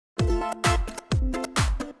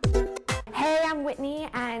Whitney,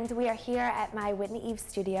 and we are here at my Whitney Eve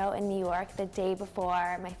studio in New York the day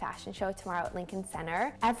before my fashion show tomorrow at Lincoln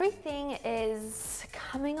Center. Everything is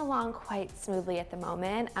coming along quite smoothly at the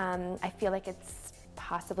moment. I feel like it's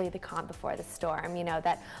possibly the calm before the storm, you know,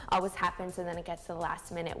 that always happens and then it gets to the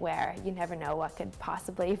last minute where you never know what could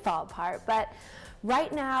possibly fall apart. But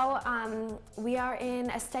right now, we are in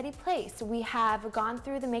a steady place. We have gone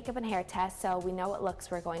through the makeup and hair test, so we know what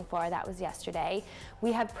looks we're going for. That was yesterday.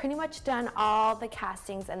 We have pretty much done all the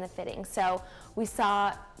castings and the fittings. So we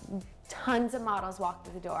saw tons of models walk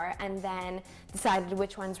through the door and then decided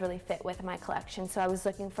which ones really fit with my collection. So I was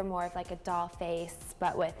looking for more of like a doll face,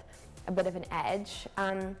 but with a bit of an edge.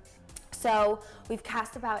 So we've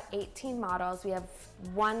cast about 18 models. We have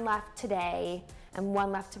one left today and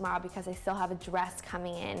one left tomorrow because I still have a dress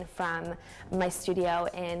coming in from my studio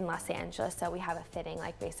in Los Angeles. So we have a fitting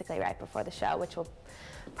like basically right before the show, which will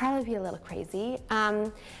probably be a little crazy.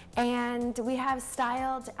 And we have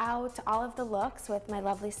styled out all of the looks with my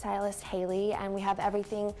lovely stylist Haley, and we have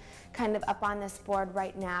everything kind of up on this board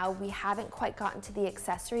right now. We haven't quite gotten to the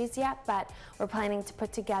accessories yet, but we're planning to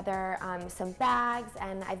put together some bags,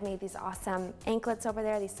 and I've made these awesome anklets over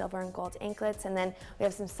there, these silver and gold anklets, and then we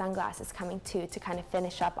have some sunglasses coming too to kind of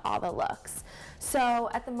finish up all the looks. So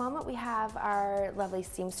at the moment we have our lovely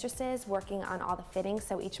seamstresses working on all the fittings,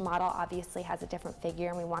 so each model obviously has a different figure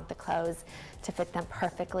and we want the clothes to fit them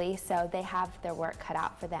perfectly, so they have their work cut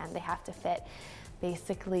out for them. They have to fit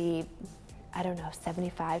basically, I don't know,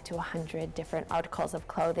 75 to 100 different articles of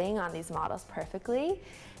clothing on these models perfectly,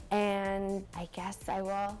 and I guess I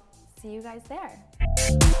will see you guys there.